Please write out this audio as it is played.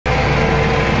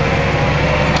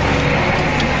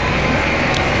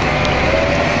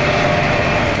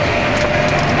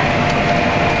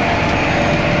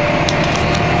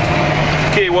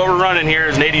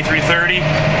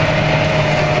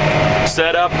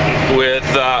setup with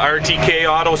RTK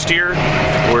Autosteer.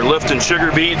 We're lifting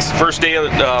Sugarbeets. First day of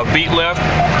beet lift.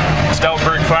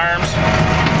 Stoutburg Farms.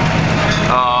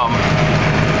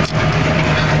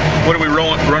 What are we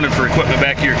running for equipment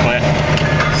back here, Clint?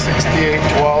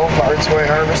 6812 Artsway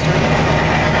harvester.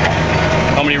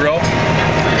 How many row?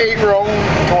 8 row,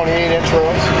 28-inch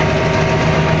rows.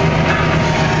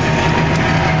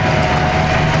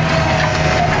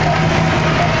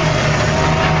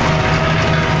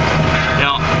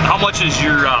 Now, how much is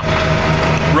your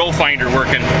row finder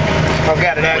working? I've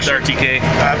got it actually. With RTK?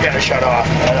 I've got it shut off.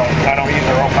 I don't use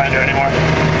the row finder anymore.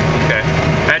 Okay.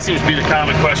 That seems to be the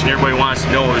common question everybody wants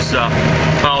to know is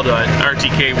how the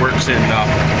RTK works in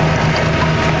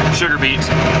Sugarbeets.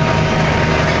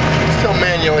 Still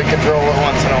manually control it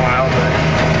once in a while, but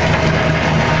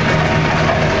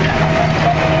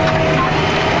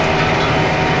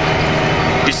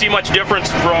do you see much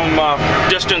difference from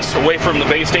distance away from the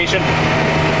base station?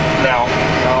 no.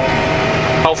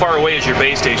 How far away is your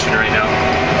base station right now?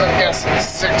 I guess it's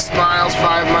 6 miles,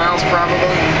 5 miles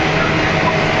probably.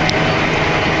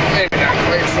 Maybe not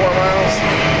quite 4 miles.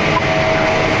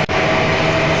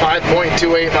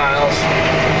 5.28 miles.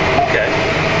 Okay.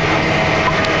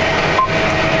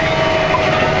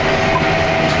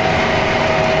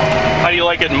 How do you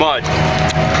like it in mud?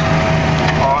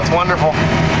 Oh, it's wonderful.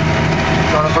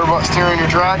 Don't have to worry about steering your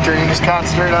tractor. You can just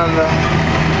concentrate on the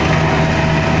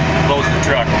Loading the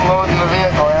truck. loading the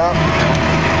vehicle, yeah.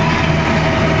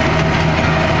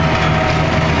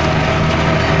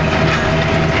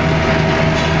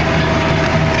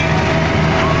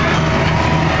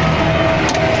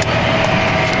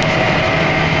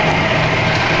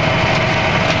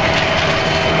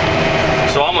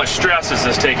 So how much stress is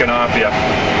this taking off you?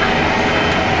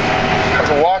 It's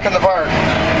a walk in the park.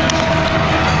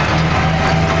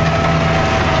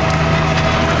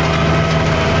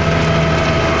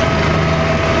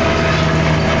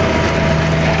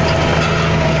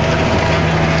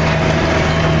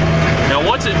 Now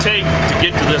what's it take to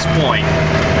get to this point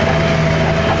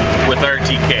with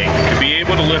RTK? To be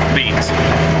able to lift beets,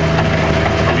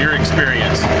 from your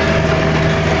experience,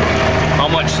 how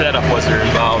much setup was there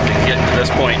involved in getting to this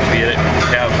point to be able to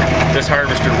have this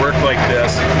harvester work like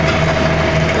this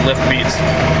and lift beets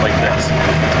like this?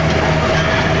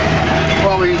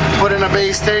 Well, we put in a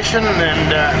base station and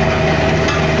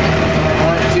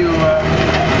went to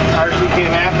RTK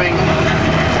mapping.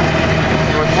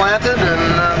 It was planted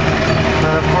and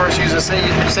of course use the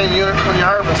same unit when you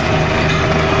harvest.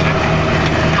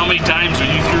 How many times are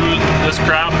you through this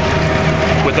crop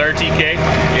with RTK,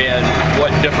 and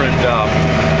what different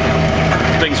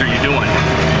things are you doing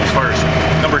as far as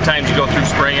number of times you go through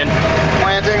spraying?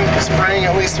 Planting, spraying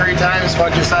at least 3 times,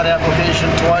 fungicide application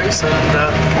twice, and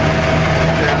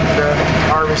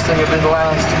harvesting would be the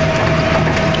last.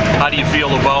 How do you feel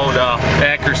about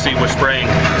accuracy with spraying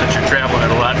since you're traveling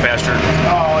at a lot faster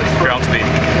ground speed?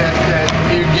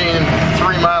 You gain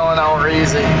 3 miles an hour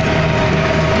easy.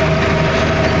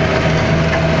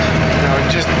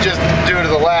 Just due to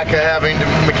the lack of having to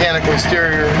mechanically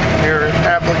steer your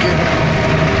applicant.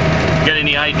 Got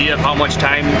any idea of how much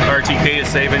time RTK is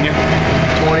saving you?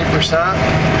 20%.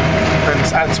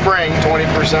 And on spraying,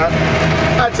 20%.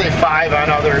 I'd say 5 on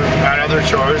other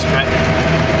chores, but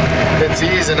it's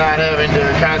ease of not having to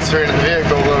concentrate on the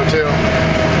vehicle though too.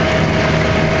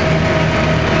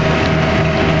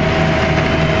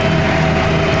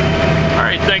 All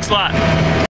right, thanks a lot.